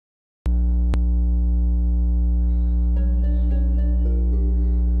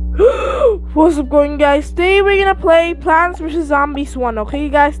What's up going, guys? Today we're gonna play Plants vs Zombies 1. Okay, you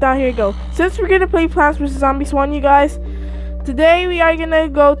guys, now here you go. Since we're gonna play Plants vs Zombies 1, you guys, today we are gonna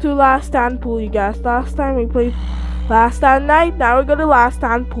go to Last Stand Pool, you guys. Last time we played Last Stand Night, now we're going to Last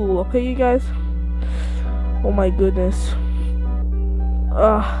Stand Pool. Okay, you guys. Oh my goodness.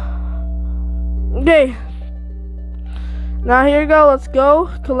 Okay. Now here you go. Let's go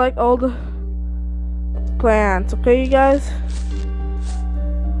collect all the plants. Okay, you guys.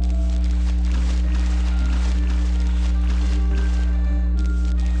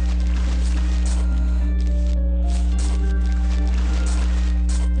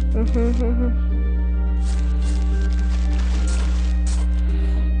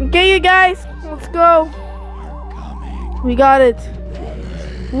 Okay, you guys, let's go. We got it.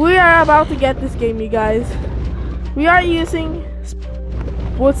 We are about to get this game, you guys. We are using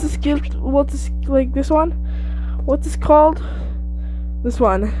what's the skill? What's this, like this one? What's this called? This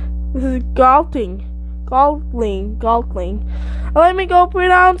one. This is Galtling. Let me go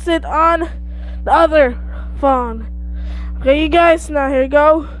pronounce it on the other phone. Okay, you guys. Now here you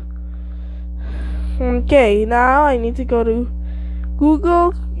go. Okay, now I need to go to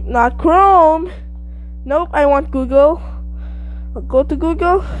Google, not Chrome. Nope, I want Google. I'll go to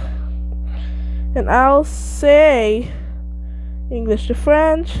Google and I'll say English to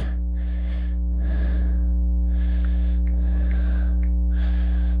French.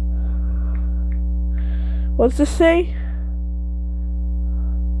 What's this say?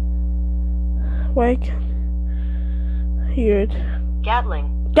 Why can't hear it?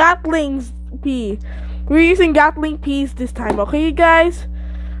 Gatling's P. We're using Gatling Ps this time, okay, you guys?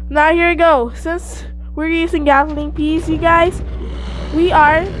 Now here we go. Since we're using Gatling Ps, you guys, we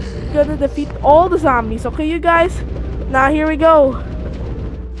are gonna defeat all the zombies, okay, you guys? Now here we go.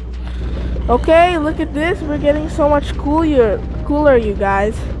 Okay, look at this. We're getting so much cooler, you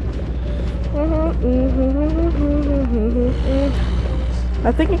guys.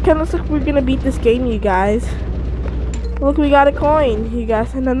 I think it kind of looks like we're gonna beat this game, you guys. Look, we got a coin, you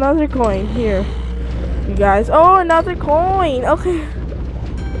guys, and another coin here, you guys. Oh, another coin. Okay.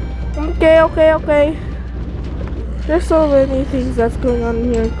 Okay. There's so many things that's going on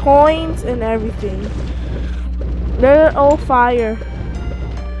here. Coins and everything. They're all fire.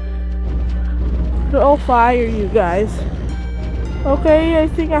 They're all fire, you guys. Okay, I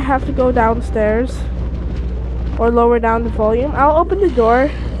think I have to go downstairs or lower down the volume. I'll open the door.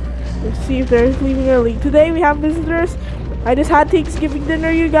 Let's see if they're leaving early. Today we have visitors. I just had Thanksgiving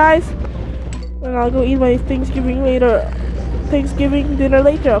dinner, you guys, and I'll go eat my Thanksgiving dinner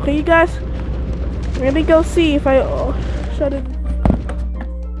later. Okay, you guys. Let me go see if I shut it.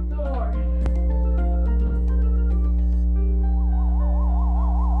 Door.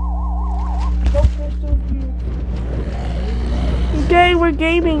 Okay, we're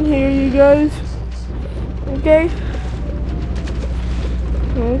gaming here, you guys. Okay,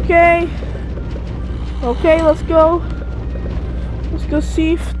 let's go. Let's go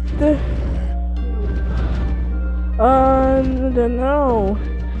see if the I don't know.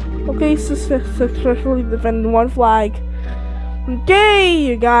 Okay, successfully defend one flag. Okay,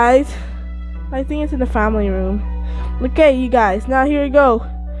 you guys. I think it's in the family room. Okay, you guys. Now here we go.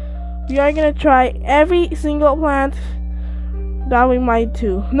 We are gonna try every single plant that we might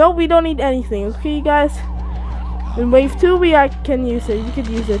do. No, we don't need anything. Okay, you guys. In wave 2, we can use it. You could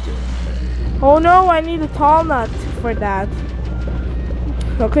use it. Oh no, I need a tall nut for that.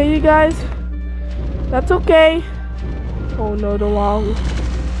 Okay, you guys. That's okay. Oh no, the low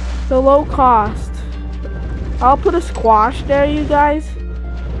cost. I'll put a squash there, you guys,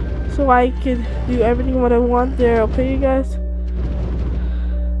 so I can do everything what I want there. Okay, you guys.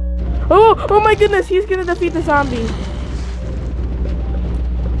 Oh my goodness, he's gonna defeat the zombie.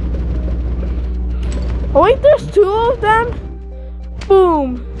 Oh wait, there's 2 of them.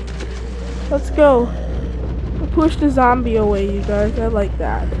 Boom. Let's go. Push the zombie away, you guys. I like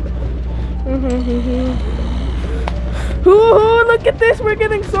that. Ooh, look at this. We're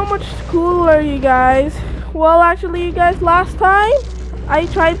getting so much cooler, you guys. Well, actually, you guys, last time I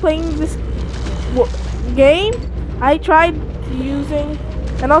tried playing this game, I tried using,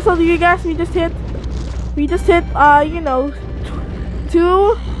 and also you guys, we just hit you know,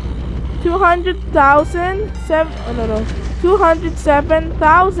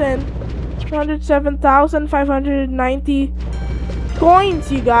 207,590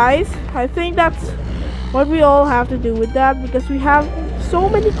 coins, you guys. I think that's what we all have to do with that, because we have so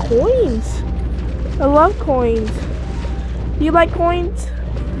many coins. I love coins. Do you like coins,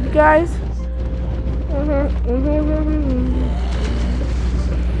 you guys? Oh,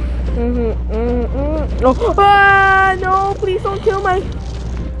 no, please don't kill my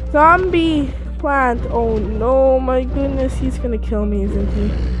Zombie plant. Oh no, my goodness. He's gonna kill me, isn't he?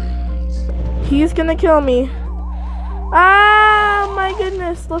 He's gonna kill me. Ah, my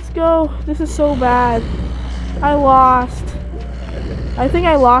goodness. Let's go. This is so bad. I lost. I think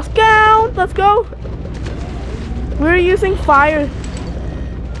I lost count. Let's go. We're using fire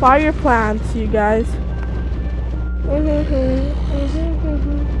plants, you guys.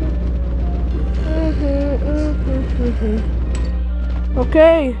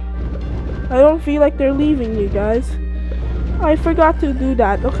 Okay. I don't feel like they're leaving, you guys. I forgot to do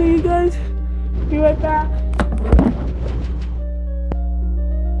that. Okay, you guys. Be right back.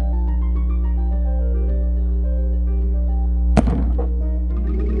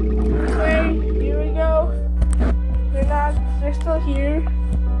 Okay, here we go. They're still here.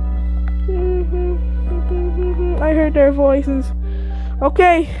 I heard their voices.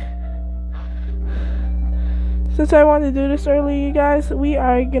 Okay. Since I wanted to do this early, you guys, we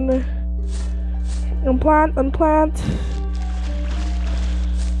are gonna unplant.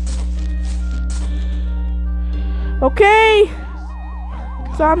 Okay.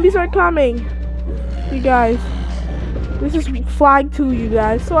 Zombies are coming. You guys. This is flag 2, you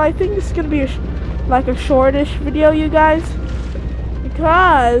guys. So I think this is gonna be like a shortish video, you guys.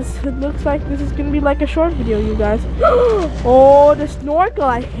 Because it looks like this is gonna be like a short video, you guys. Oh, the snorkel.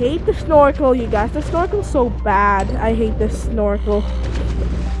 I hate the snorkel, you guys. The snorkel's so bad. I hate the snorkel.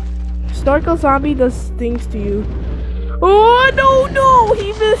 Snorkel zombie does things to you. Oh, no.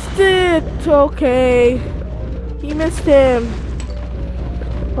 He missed it. Okay. He missed him.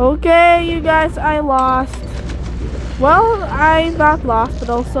 Okay, you guys. I lost. Well, I'm not lost, but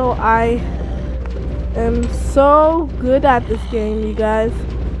also I am so good at this game, you guys.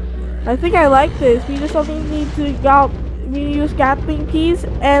 I think I like this. We just only need to use Gatling keys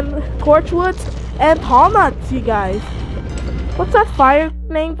and torchwoods and tall nuts, you guys. What's that fire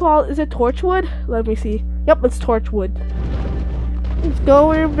name called? Is it torchwood? Let me see. Yep, it's torchwood. Let's go.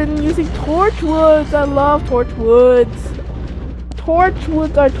 We've been using torchwoods. I love torchwoods.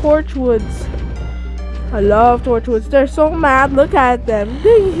 Torchwoods are torchwoods. I love torchwoods. They're so mad. Look at them.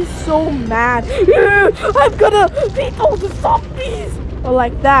 He's so mad. I'm gonna beat all the zombies. Or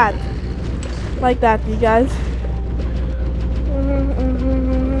like that. Like that, you guys.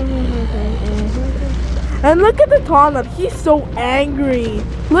 And look at the tall. He's so angry.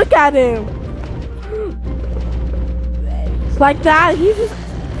 Look at him. Like that. He's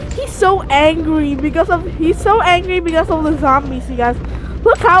so angry because of the zombies, you guys.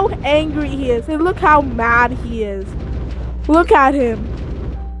 Look how angry he is, and look how mad he is. Look at him.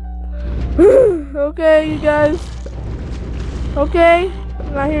 Okay, you guys. Okay,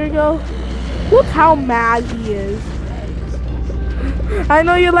 now here we go. Look how mad he is. I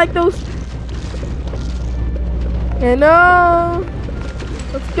know you like those. I know.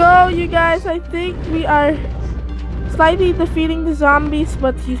 Let's go, you guys. I think we are slightly defeating the zombies,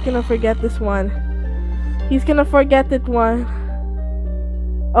 but he's gonna forget this one. He's gonna forget that one.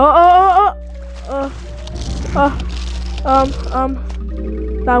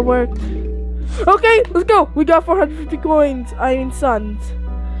 That worked. Okay, let's go. We got 450 coins. I mean, suns.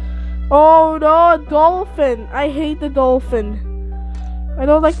 Oh no, dolphin. I hate the dolphin. I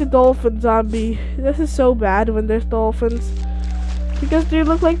don't like the dolphin zombie. This is so bad when there's dolphins. Because they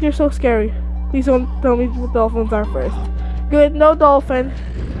look like they're so scary. Please don't tell me what dolphins are first. Good, no dolphin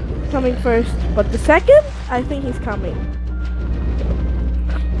coming first. But the second, I think he's coming.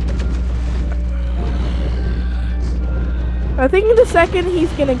 I think in the second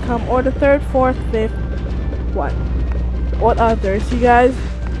he's gonna come, or the third, fourth, fifth. What others, you guys?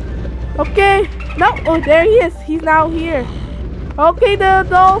 Okay, no, oh there he is. He's now here. Okay, the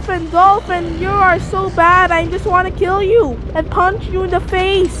dolphin, you are so bad. I just want to kill you and punch you in the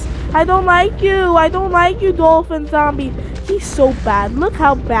face. I don't like you, dolphin zombie. He's so bad. Look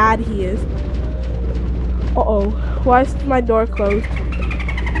how bad he is. Uh-oh, why is my door closed?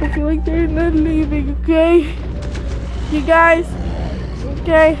 I feel like they're not leaving, okay? You guys,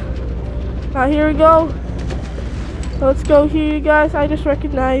 okay, now here we go. Let's go here, you guys. I just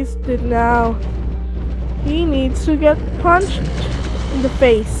recognized it now. He needs to get punched in the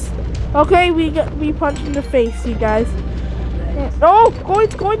face. Okay, we punched in the face, you guys. Oh,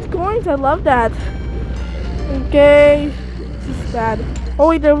 coins! I love that. Okay, this is bad. Oh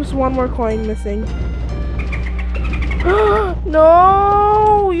wait, there was one more coin missing.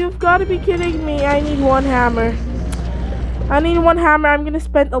 No, you've got to be kidding me. I need one hammer. I'm gonna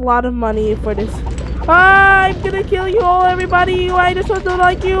spend a lot of money for this. I'm gonna kill you all, everybody. I just don't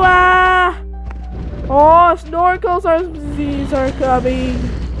like you. Oh, snorkels are coming.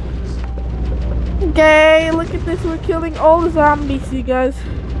 Okay, look at this. We're killing all the zombies, you guys.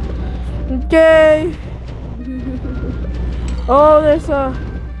 Okay. Oh, there's a...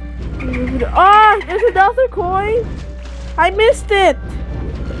 Oh, there's another coin. I missed it.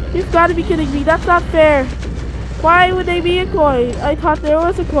 You've got to be kidding me. That's not fair. Why would they be a coin? I thought there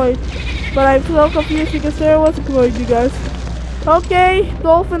was a coin. But I'm so confused because there was a coin, you guys. Okay,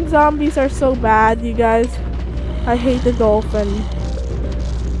 dolphin zombies are so bad, you guys. I hate the dolphin.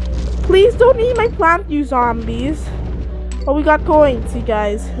 Please don't eat my plant, you zombies. Oh, we got coins, you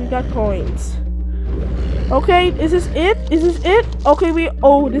guys. We got coins. Okay, is this it? Is this it? Okay,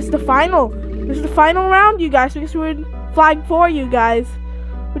 oh, this is the final. This is the final round, you guys, because we're in flag 4, you guys.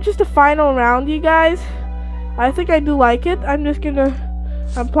 Which is the final round, you guys. I think I do like it. I'm just gonna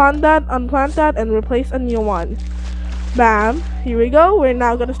unplant that, and replace a new one. Bam. Here we go. We're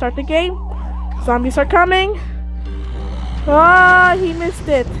now gonna start the game. Zombies are coming. Ah, he missed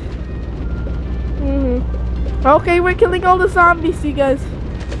it. Okay, we're killing all the zombies, you guys.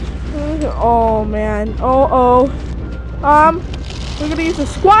 Oh man. Oh. We're gonna use a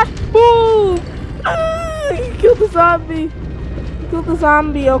squash. Boom! Ah, he killed the zombie. He killed the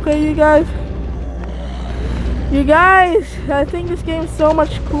zombie. Okay, you guys. You guys, I think this game is so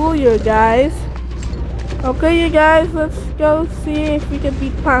much cooler, guys. Okay, you guys, let's go see if we can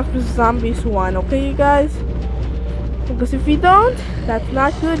beat Plants vs Zombies 1. Okay, you guys. Because if we don't, that's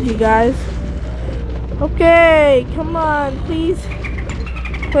not good, you guys. Okay, come on, please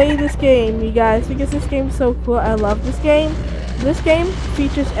play this game, you guys, because this game is so cool. I love this game. This game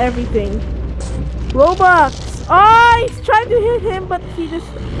features everything. Robux. Oh, he's trying to hit him, but he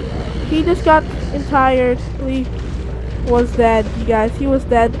just got entirely was dead, you guys. He was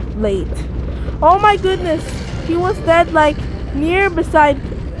dead late. Oh my goodness, he was dead like near beside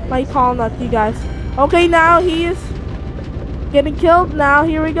my tall nut, you guys. Okay, now he is getting killed. Now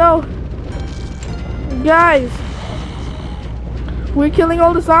here we go, guys. We're killing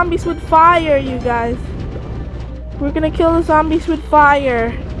all the zombies with fire, you guys. We're gonna kill the zombies with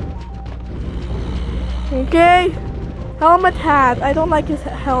fire. Okay, helmet hat. I don't like his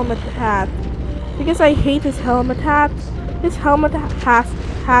helmet hat because I hate his helmet hat. His helmet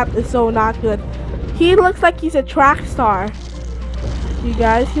hat is so not good. He looks like he's a track star. You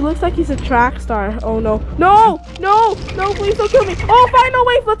guys, he looks like he's a track star. Oh no. No! No! No, please don't kill me. Oh, final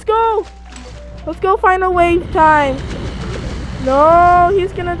wave, let's go! Let's go, final wave time. No,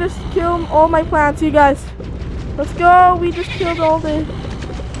 he's gonna just kill all my plants, you guys. Let's go. We just killed all the...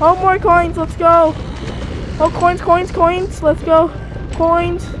 Oh, more coins, let's go. Oh, coins, let's go.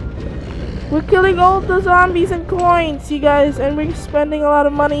 Coins. We're killing all the zombies and coins, you guys, and we're spending a lot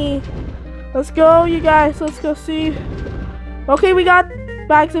of money. Let's go, you guys. Let's go see. Okay, we got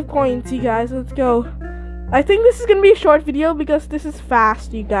bags of coins, you guys. Let's go. I think this is gonna be a short video because this is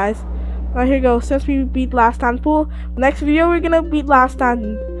fast, you guys. Now here you go. Since we beat last time pool, next video we're gonna beat last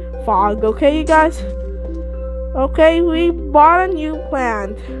time fog. Okay, you guys. Okay, we bought a new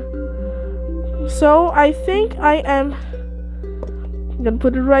plant. So I think I am gonna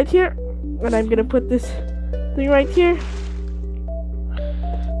put it right here. And I'm gonna put this thing right here.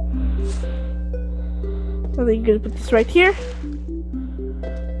 I think I'm gonna put this right here.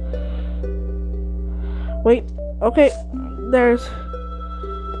 Wait, okay. There's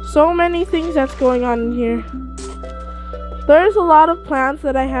so many things that's going on in here. There's a lot of plants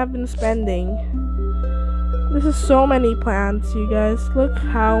that I have been spending. This is so many plants, you guys. Look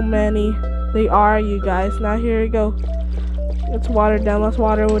how many they are, you guys. Now here we go. Let's water them. Let's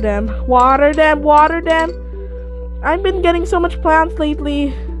water them. Water them. Water them. I've been getting so much plants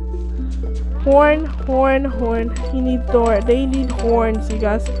lately. Horn. He needs door. They need horns, you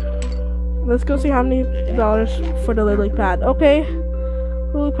guys. Let's go see how many dollars for the lily pad. Okay.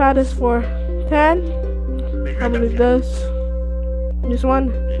 Lily pad is for 10. How many does? This one.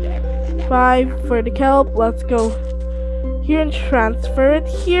 5 for the kelp. Let's go here and transfer it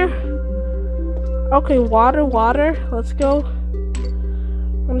here. Okay, water. Let's go.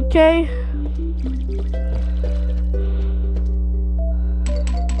 Okay.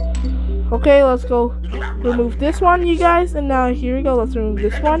 Okay, let's go remove this one, you guys. And now here we go. Let's remove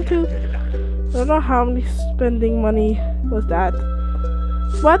this one too. I don't know how many spending money was that.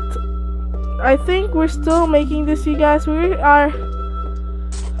 But I think we're still making this, you guys. We are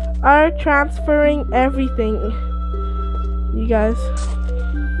transferring everything. You guys.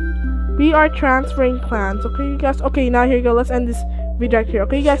 We are transferring plants. Okay, you guys. Okay, now here you go. Let's end this video right here.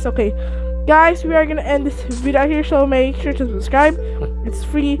 Okay, you guys. Okay. Guys, we are gonna end this video right here, so make sure to subscribe. It's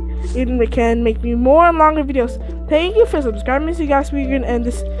free. It can make me more and longer videos. Thank you for subscribing. So you guys, we're gonna end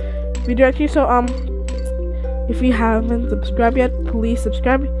this video right here. So if you haven't subscribed yet, please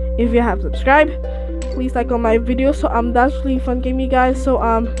subscribe. If you have subscribed, please like on my videos. So that's really fun game, you guys. So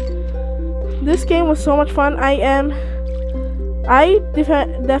this game was so much fun. I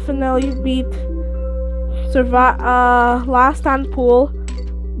definitely beat last stand pool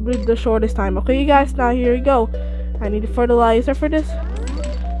with the shortest time. Okay, you guys, now here we go. I need a fertilizer for this.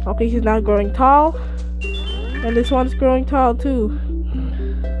 Okay, he's now growing tall, and this one's growing tall too.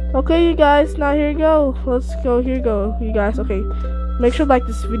 Okay, you guys, now here we go. Let's go. Here we go, you guys. Okay, make sure to like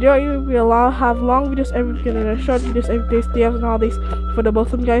this video. We have long videos every week and short videos every day and holidays for the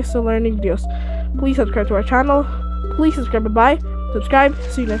both of you guys. So learning videos. Please subscribe to our channel. Please subscribe. Bye. Subscribe.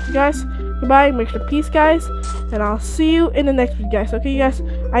 See you next week, guys. Goodbye. Make sure peace, guys. And I'll see you in the next video, guys. Okay, you guys.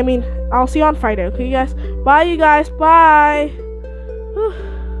 I'll see you on Friday. Okay, you guys. Bye, you guys. Bye. Whew.